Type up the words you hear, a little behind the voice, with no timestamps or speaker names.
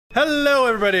Hello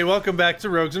everybody, welcome back to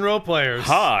Rogues and Roleplayers.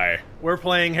 Hi. We're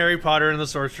playing Harry Potter and the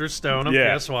Sorcerer's Stone on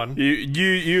PS1.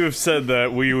 You have said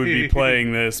that we would be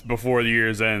playing this before the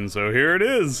year's end, so here it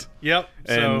is. Yep.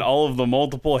 And all of the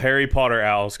multiple Harry Potter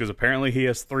owls, because apparently he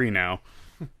has 3 now.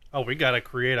 Oh, we gotta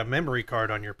create a memory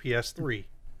card on your PS3.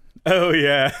 Oh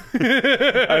yeah.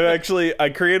 I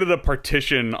created a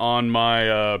partition on my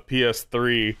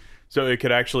PS3 so it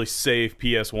could actually save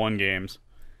PS1 games.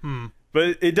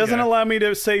 But it doesn't allow me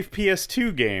to save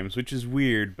PS2 games, which is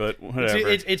weird, but whatever.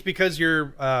 It's because your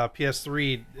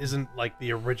PS3 isn't like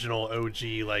the original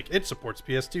OG, like, it supports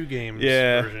PS2 games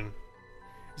version.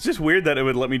 It's just weird that it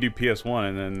would let me do PS1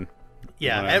 and then...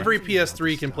 Yeah, whatever. Every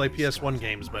PS3 can play PS1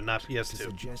 games, but not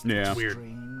PS2. Yeah. It's weird.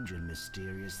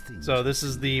 So this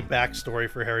is the backstory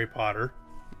for Harry Potter.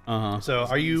 So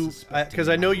are you... Because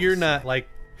I know you're not, like,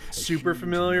 super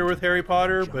familiar with Harry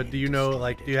Potter, but do you know,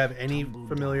 like, do you have any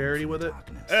familiarity with it?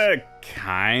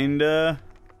 Kinda.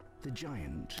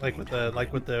 Like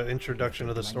with the introduction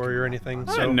of the story or anything?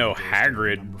 I didn't know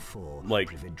Hagrid,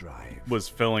 like, was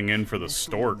filling in for the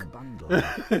stork.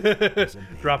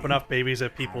 Dropping off babies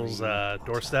at people's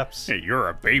doorsteps. Hey, you're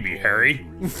a baby, Harry.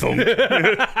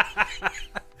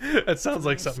 That sounds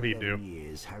like something he'd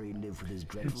do.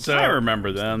 So I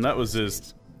remember them. That was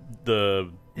his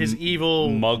evil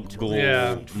Muggle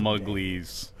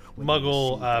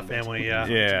family,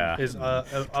 yeah. His a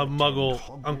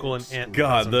Muggle uncle and aunt.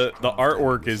 God, the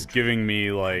artwork is giving me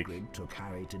like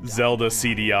Zelda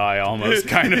CDI almost,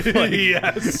 kind of like.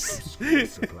 Yes.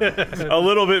 A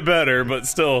little bit better, but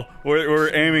still,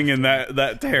 we're aiming in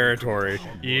that territory.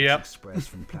 Yep.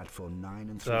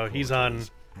 So he's on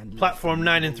platform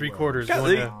 9 3/4.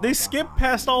 God, they skip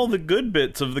past all the good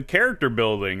bits of the character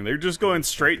building. They're just going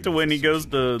straight to when he goes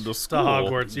to the school. To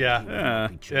Hogwarts, yeah.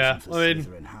 I mean,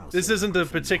 this isn't a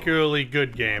particularly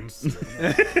good game,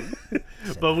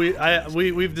 but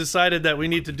we've decided that we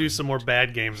need to do some more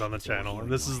bad games on the channel, and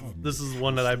this is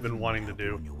one that I've been wanting to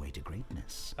do.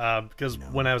 Because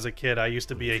when I was a kid, I used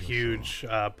to be a huge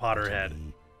Potterhead,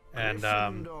 and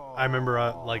I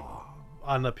remember like.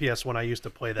 On the PS1, I used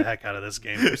to play the heck out of this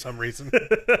game for some reason.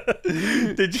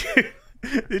 Did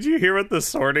you hear what the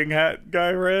Sorting Hat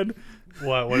guy read?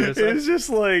 What is it? It's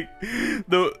just like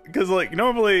because like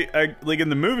normally like in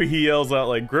the movie he yells out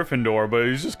like Gryffindor, but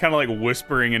he's just kind of like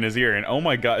whispering in his ear, and oh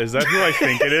my god, is that who I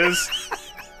think it is?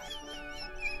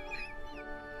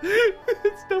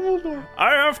 It's Dumbledore.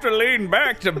 I have to lean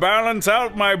back to balance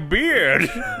out my beard.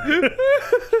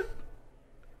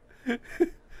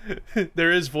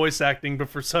 There is voice acting, but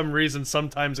for some reason,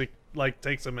 sometimes it like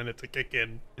takes a minute to kick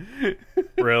in.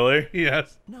 Really?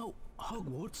 Yes. No,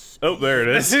 Hogwarts. Oh, there it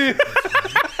is.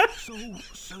 So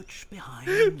search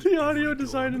behind. The audio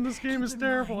design in this game is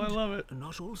terrible. I love it.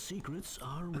 Not all secrets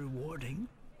are rewarding.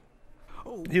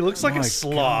 Oh, he looks like a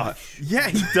sloth. God. Yeah,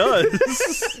 he does.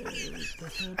 The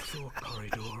third floor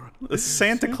corridor. The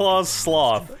Santa Claus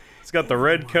sloth. He's got the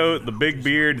red coat, the big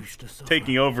beard,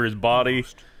 taking over his body.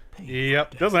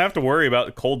 Yep. Doesn't have to worry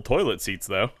about cold toilet seats,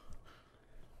 though.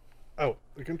 Oh,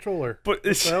 the controller. But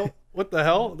what the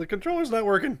hell? The controller's not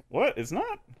working. What? It's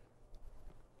not?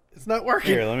 It's not working.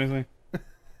 Here, let me see.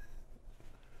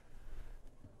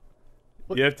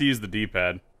 You have to use the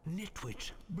D-pad.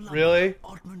 Nitwit, really?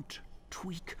 Oddment,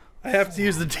 tweak. I have to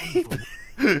use the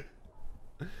D-pad.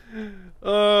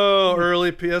 Oh,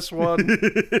 early PS1.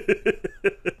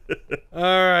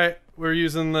 Alright, we're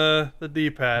using the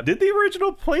D-pad. Did the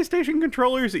original PlayStation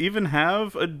controllers even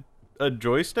have a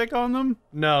joystick on them?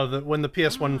 No, when the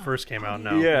PS1 first came out,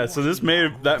 no. Yeah, so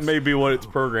that may be what it's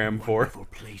programmed for.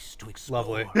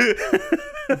 Lovely.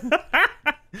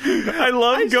 I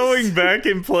love going back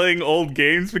and playing old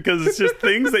games because it's just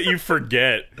things that you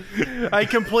forget. I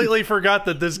completely forgot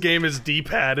that this game is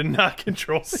D-pad and not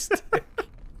control stick.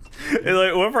 And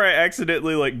like whenever I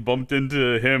accidentally like bumped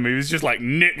into him, he was just like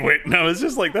nitwit, and I was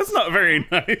just like, "That's not very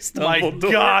nice." Dumbledore.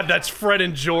 My God, that's Fred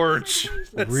and George.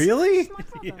 Really?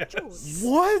 Yes.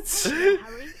 What?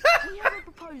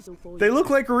 They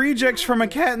look like rejects from a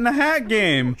Cat in the Hat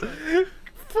game.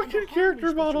 Fucking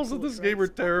character models of this game are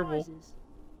terrible.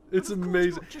 It's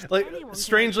amazing. Like,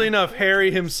 strangely enough, Harry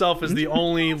himself is the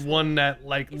only one that,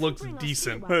 like, looks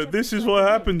decent. This is what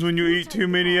happens when you eat too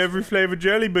many every flavor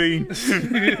jelly beans.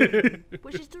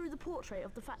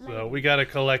 So we gotta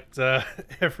collect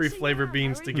every flavor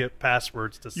beans to get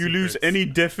passwords to secrets. You lose any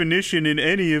definition in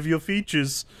any of your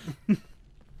features.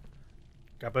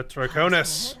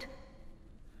 Gabatriconis.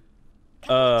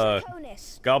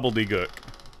 Gobbledygook.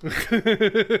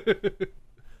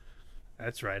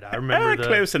 That's right, I remember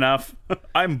close enough.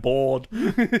 I'm bored.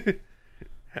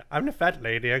 I'm the fat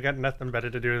lady. I got nothing better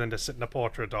to do than to sit in a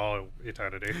portrait all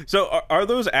eternity. So, are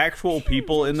those actual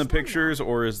people in the pictures,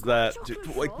 or is that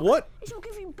like what?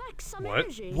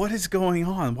 What is going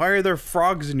on? Why are there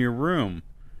frogs in your room?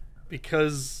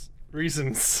 Because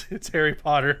reasons. It's Harry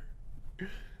Potter.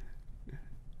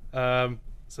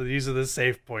 So these are the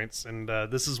save points, and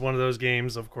this is one of those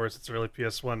games. Of course, it's early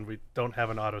PS1. We don't have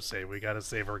an autosave. We got to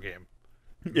save our game.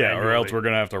 Yeah, or else we're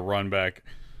gonna have to run back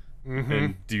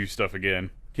and do stuff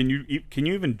again. Can you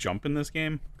even jump in this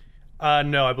game?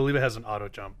 No, I believe it has an auto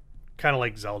jump, kind of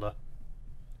like Zelda.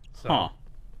 So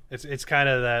it's kind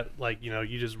of that, like, you know,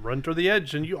 you just run to the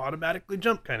edge and you automatically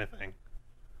jump kind of thing.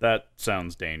 That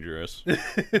sounds dangerous.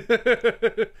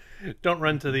 Don't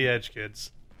run to the edge,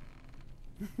 kids.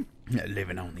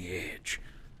 Living on the edge.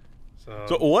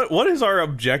 So what is our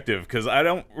objective? Because I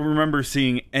don't remember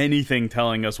seeing anything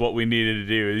telling us what we needed to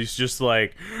do. It's just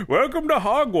like, welcome to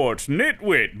Hogwarts,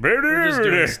 nitwit. We're just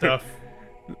doing stuff.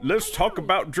 Let's talk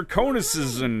about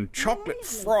Draconuses and chocolate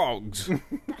frogs.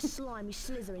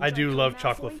 I do love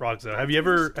chocolate frogs, though. Have you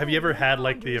ever had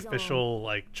like the official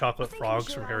like chocolate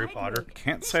frogs from Harry Potter?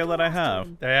 Can't say that I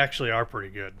have. They actually are pretty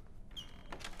good.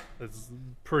 It's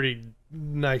pretty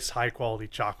nice, high quality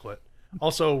chocolate.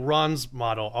 Also, Ron's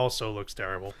model also looks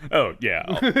terrible. Oh, yeah.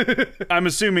 I'm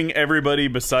assuming everybody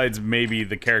besides maybe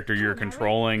the character you're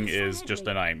controlling is just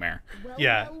a nightmare.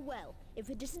 Yeah.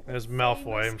 There's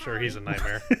Malfoy. I'm sure he's a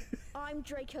nightmare.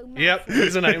 Yep,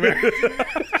 he's a nightmare.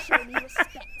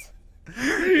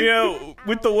 You know,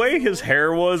 with the way his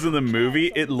hair was in the movie,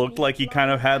 it looked like he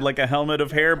kind of had like a helmet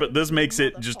of hair, but this makes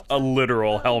it just a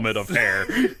literal helmet of hair.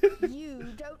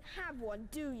 You don't have one,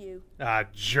 do you? Ah,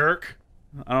 jerk.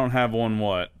 I don't have one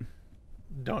what?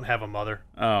 Don't have a mother.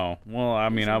 Oh, well, I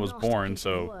mean, I was born,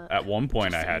 so at one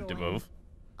point I had to move.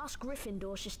 Us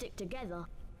Gryffindor should stick together.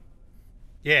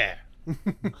 Yeah.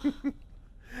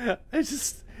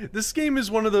 This game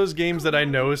is one of those games that I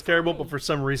know is terrible, but for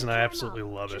some reason I absolutely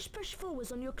love it. Just push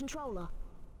forwards on your controller.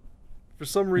 For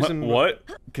some reason... What?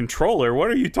 Controller? What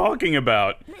are you talking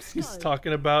about? He's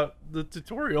talking about the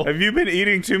tutorial. Have you been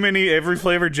eating too many every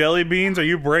flavor jelly beans? Are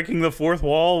you breaking the fourth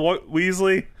wall, what,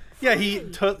 Weasley?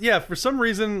 Yeah, for some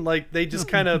reason, like, they just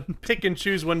kind of pick and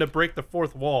choose when to break the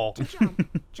fourth wall.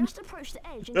 Just approach the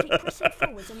edge and keep pressing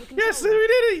forwards on your controller. Yes, we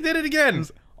did it! He did it again!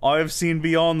 I've seen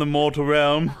beyond the mortal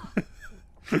realm.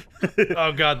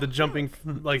 Oh god, the jumping,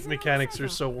 like, mechanics are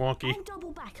so wonky. I'll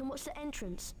double back and watch the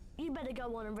entrance. You better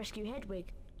go on and rescue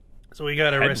Hedwig. So we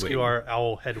gotta rescue our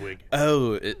owl Hedwig.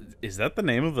 Oh, is that the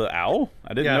name of the owl?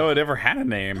 I didn't know it ever had a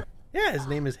name. Yeah, his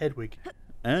name is Hedwig.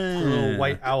 The little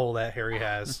white owl that Harry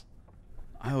has.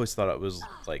 I always thought it was,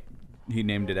 like, he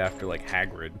named it after, like,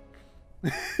 Hagrid.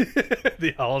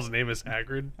 The owl's name is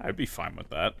Hagrid? I'd be fine with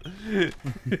that.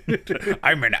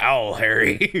 I'm an owl,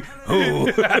 Harry.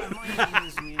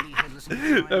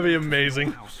 That'd be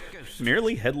amazing.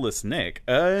 Nearly headless Nick.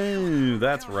 Oh,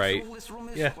 that's right.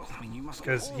 Yeah,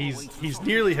 because he's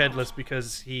nearly headless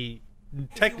because he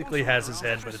technically has his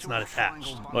head, but it's not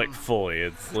attached. Like, fully.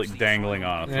 It's, like, dangling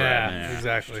on a thread. Yeah,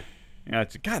 exactly. Yeah,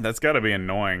 God, that's gotta be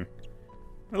annoying.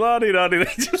 La-di-da-di,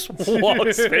 they just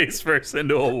walks face first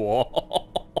into a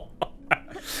wall.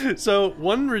 So,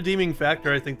 one redeeming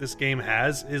factor I think this game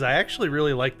has is I actually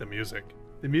really like the music.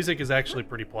 The music is actually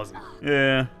pretty pleasant.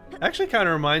 Yeah. Actually kind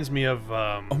of reminds me of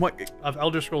of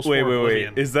Elder Scrolls 4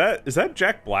 Oblivion. Is that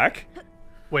Jack Black?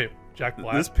 Wait, Jack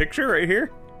Black? This picture right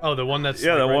here? Oh, the one that's...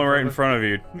 Yeah, the one right in front of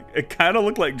you. It kind of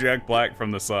looked like Jack Black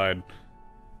from the side.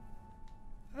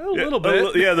 A little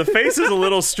bit. Yeah, the face is a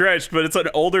little stretched, but it's an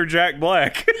older Jack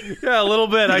Black. Yeah, a little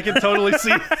bit. I can totally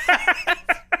see.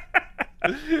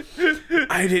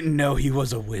 I didn't know he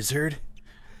was a wizard.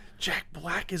 Jack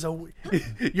Black is a...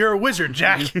 You're a wizard,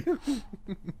 Jack.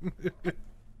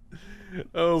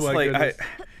 Oh my goodness.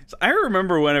 I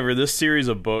remember whenever this series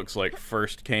of books like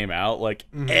first came out, like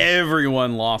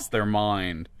everyone lost their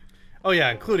mind. Oh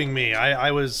yeah, including me. I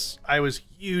was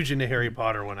huge into Harry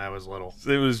Potter when I was little.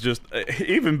 It was just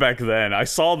even back then. I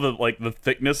saw the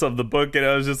thickness of the book, and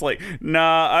I was just like,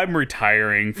 nah, I'm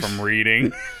retiring from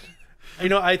reading. You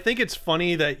know, I think it's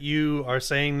funny that you are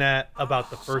saying that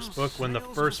about the first book when the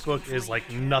first book is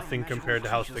like nothing compared to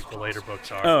how thick the later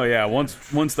books are. Oh yeah, once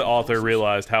the author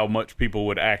realized how much people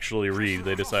would actually read,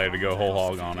 they decided to go whole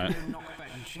hog on it.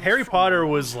 Harry Potter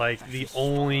was like the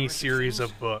only series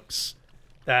of books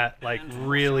that like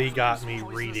really got me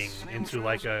reading into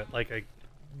like a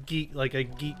geek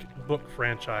book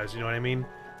franchise. You know what I mean?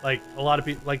 Like a lot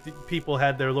of people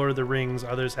had their Lord of the Rings,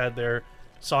 others had their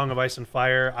Song of Ice and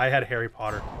Fire. I had Harry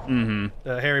Potter.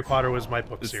 Harry Potter was my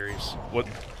book series. What?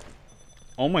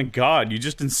 Oh my God! You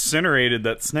just incinerated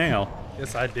that snail.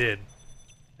 Yes, I did.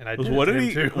 And I did What it did to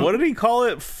he? him too. What did he call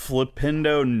it?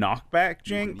 Flipendo knockback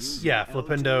jinx? Yeah,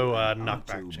 Flipendo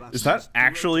knockback jinx. Is that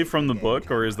actually from the book,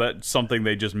 or is that something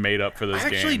they just made up for this I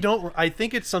game? actually don't. I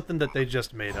think it's something that they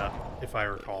just made up, if I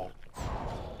recall.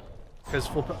 Because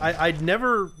I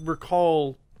never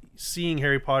recall seeing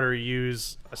Harry Potter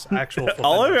use an actual Flipendo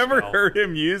All I've ever spell. heard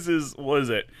him use is, what is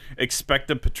it?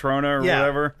 Expecto Patrona or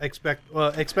whatever?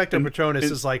 Expecto Patronus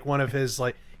is like one of his,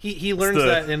 like, he learns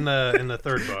that in the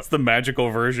third book. It's the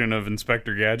magical version of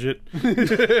Inspector Gadget.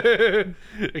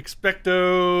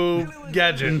 Expecto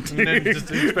Gadget. And then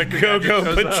just Inspector Gadget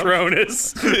Go-Go shows up.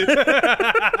 Patronus. Can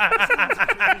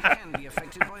be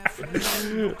affected by a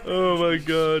friend. Oh my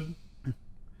god.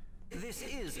 This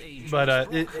is a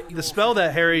But the spell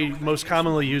that Harry most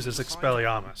commonly uses is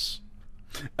Expelliarmus.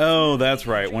 Oh, that's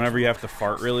right. Whenever you have to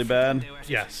fart really bad.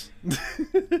 Yes.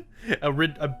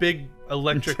 a big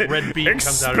electric red beam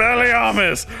comes out of your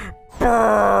Expelliarmus!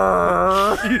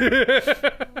 Brrr!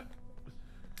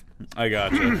 I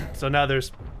gotcha. So now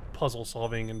there's puzzle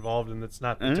solving involved, and it's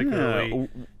not particularly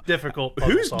difficult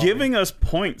puzzle Who's solving. giving us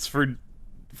points for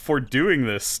doing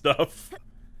this stuff?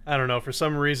 I don't know. For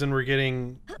some reason, we're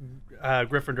getting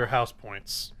Gryffindor house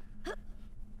points.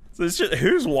 So it's just,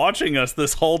 who's watching us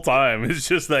this whole time? It's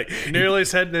just like Nearly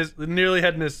heading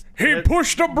his. he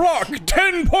pushed a block.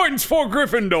 10 points for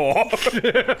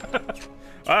Gryffindor.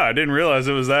 I didn't realize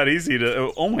it was that easy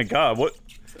to. Oh my god! What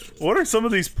are some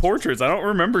of these portraits? I don't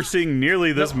remember seeing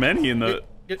nearly this many in the.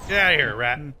 Get out of here,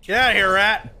 rat! Get out of here,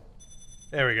 rat!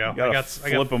 There we go. Gotta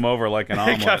flip them over like an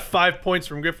I omelet. got 5 points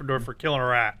from Gryffindor for killing a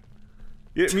rat.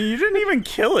 I mean, you didn't even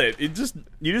kill it. You just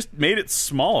made it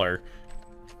smaller.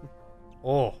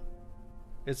 Oh,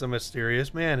 it's a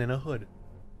mysterious man in a hood.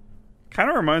 Kind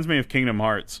of reminds me of Kingdom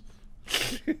Hearts.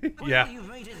 Yeah, You've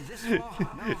made it this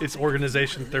far. it's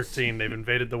Organization 13. They've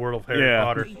invaded the world of Harry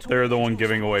Potter. They're the one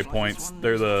giving away points.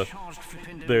 They're the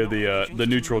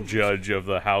neutral judge of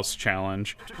the house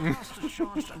challenge.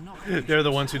 They're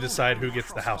the ones who decide who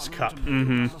gets the house cup at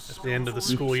the end of the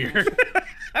school year.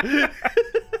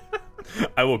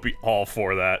 I would be all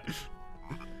for that.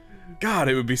 God,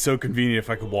 it would be so convenient if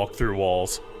I could walk through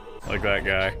walls like that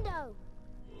guy.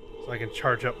 So I can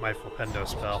charge up my Flipendo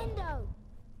spell.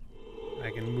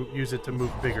 I can use it to move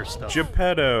bigger stuff.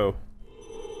 Geppetto.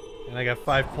 And I got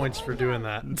 5 points for doing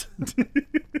that.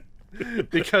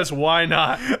 Because why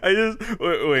not? I just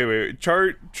wait.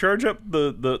 Charge up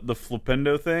the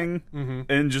Flipendo thing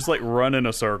and just like run in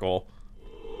a circle.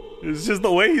 It's just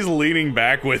the way he's leaning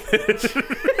back with it.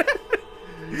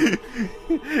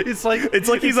 It's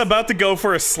like he's about to go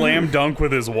for a slam dunk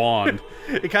with his wand.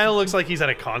 It kind of looks like he's at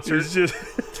a concert. It's just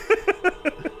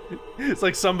It's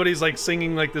like somebody's like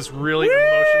singing like this really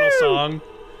emotional song.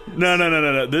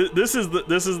 No. This is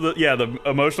the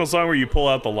emotional song where you pull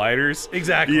out the lighters.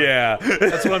 Exactly. Yeah.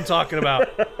 That's what I'm talking about.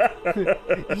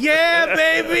 Yeah,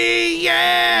 baby,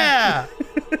 yeah!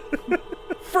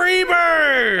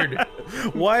 Freebird!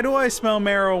 Why do I smell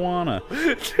marijuana?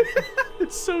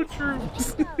 It's so true.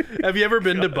 Have you ever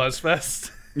been to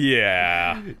BuzzFest?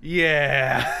 Yeah.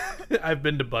 Yeah. I've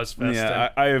been to BuzzFest.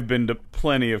 Yeah, I have been to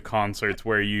plenty of concerts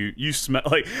where you smell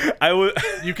like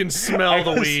You can smell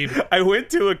the weed. I went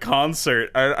to a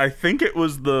concert. I think it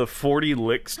was the 40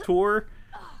 Licks tour.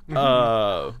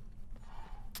 And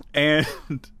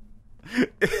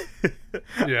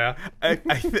Yeah. I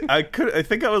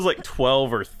think I was like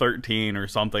 12 or 13 or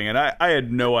something, and I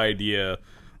had no idea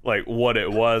like what it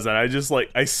was, and I just like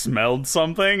I smelled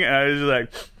something, and I was just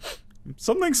like,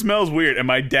 something smells weird, and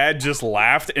my dad just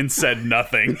laughed and said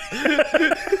nothing.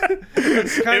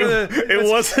 It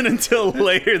wasn't until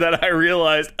later that I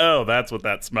realized, oh, that's what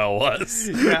that smell was.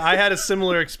 Yeah, I had a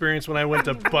similar experience when I went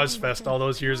to BuzzFest all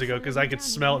those years ago because I could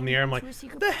smell it in the air. I'm like,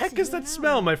 what the heck is that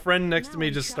smell? My friend next to me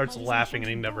just starts laughing and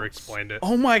he never explained it.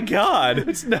 Oh my god.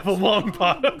 It's Neville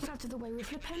Longbottom.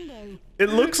 It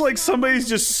looks like somebody's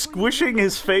just squishing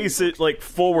his face like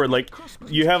forward. Like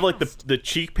you have like the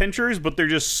cheek pinchers, but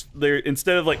they're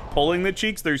instead of like pulling the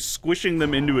cheeks, they're squishing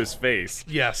them into his face.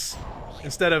 Yes.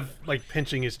 Instead of like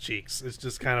pinching his cheeks, it's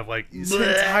just kind of like His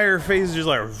entire face is just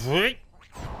like.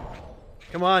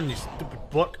 come on, you stupid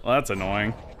book. Well, that's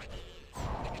annoying.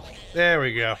 There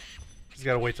we go. Just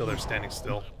gotta wait till they're standing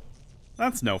still.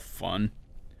 That's no fun.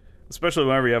 Especially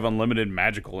whenever you have unlimited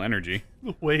magical energy.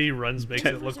 The way he runs makes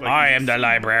it look like I am the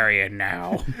librarian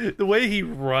now. the way he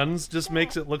runs just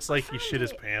makes it look like he shit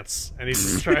his pants and he's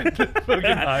just trying to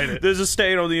fucking hide it. There's a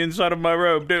stain on the inside of my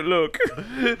robe. Don't look.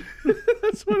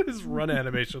 That's what his run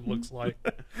animation looks like.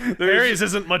 Harry's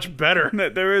isn't much better.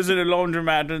 There isn't a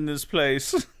laundromat in this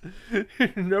place.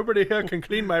 Nobody here can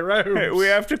clean my robes. Hey, we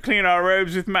have to clean our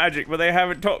robes with magic, but they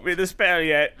haven't taught me the spell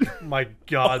yet. My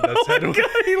God, that's Oh my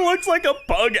God, he looks like a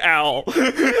pug owl.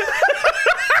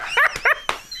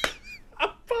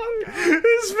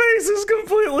 His face is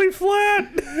completely flat.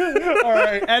 All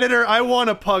right, editor, I want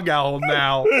a pug owl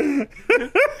now.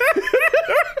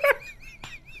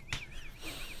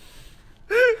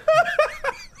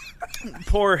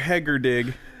 Poor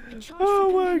Heggerdig.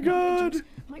 Oh my God.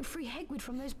 Make free Hegwood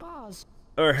from those bars.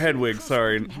 Or Hedwig,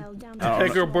 sorry.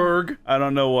 Heggerberg. I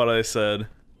don't know what I said.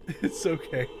 It's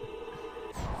okay.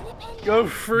 Go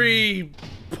free,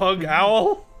 pug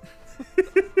owl.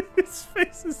 His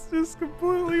face is just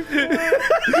completely flat.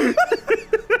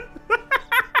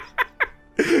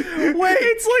 Wait,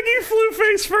 it's like he flew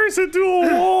face first into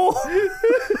a wall.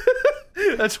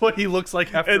 That's what he looks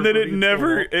like after. And then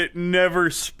moving it never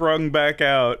sprung back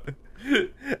out.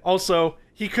 Also,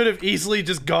 he could have easily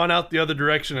just gone out the other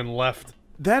direction and left.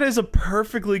 That is a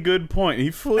perfectly good point.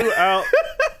 He flew out.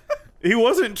 He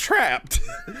wasn't trapped.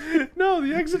 No,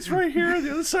 the exit's right here on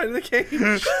the other side of the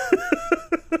cage.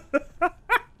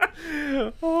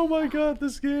 Oh my God,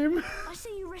 this game. I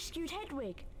see you rescued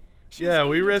Hedwig. Yeah,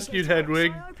 we rescued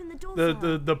Hedwig.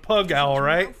 The pug owl,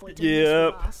 right?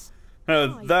 Yep.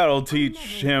 That'll teach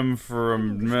him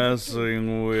from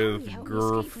messing with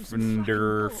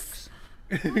Gryffindor.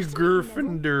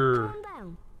 Gryffindor.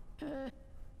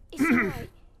 It's alright.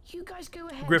 You guys go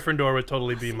ahead. Gryffindor would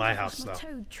totally be my house, though.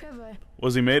 Toad, Trevor.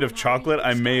 Was he made of chocolate?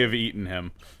 I may have eaten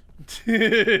him.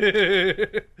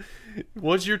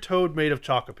 Was your toad made of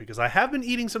chocolate? Because I have been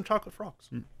eating some chocolate frogs.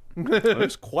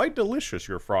 It's quite delicious,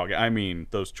 your frog. I mean,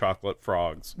 those chocolate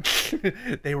frogs.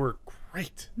 They were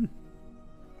great.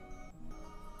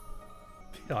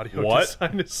 The audio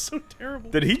design is so terrible.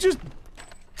 Did he just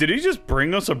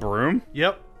bring us a broom?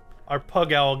 Yep. Our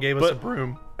pug owl gave us a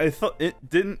broom. I thought it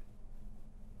didn't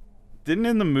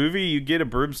in the movie you get a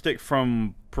broomstick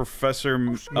from Professor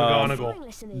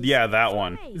McGonagall? Yeah, that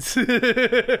one.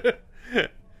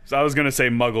 So I was gonna say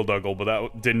Muggle Duggle, but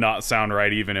that did not sound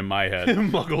right even in my head.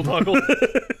 Muggle Duggle.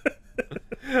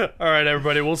 Alright,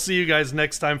 everybody, we'll see you guys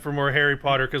next time for more Harry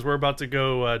Potter, because we're about to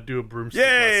go do a broomstick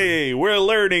Yay! We're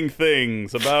learning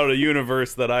things about a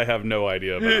universe that I have no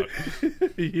idea about.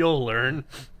 You'll learn.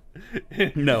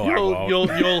 No, I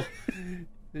won't. You'll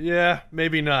yeah,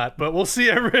 maybe not, but we'll see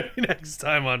everybody next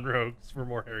time on Rogues for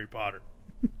more Harry Potter.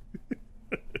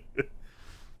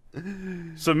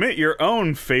 Submit your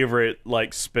own favorite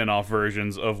spin-off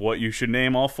versions of what you should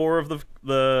name all four of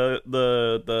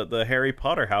the Harry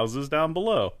Potter houses down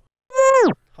below.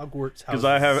 Hogwarts houses.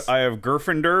 Because I have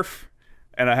Gryffindor,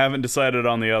 and I haven't decided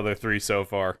on the other three so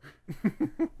far.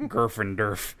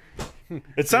 Gryffindor.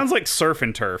 It sounds like surf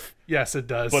and turf. Yes, it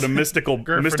does. But a mystical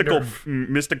bird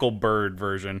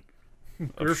version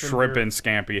of Shrimp and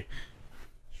Scampi.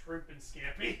 Shrimp and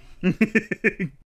Scampi.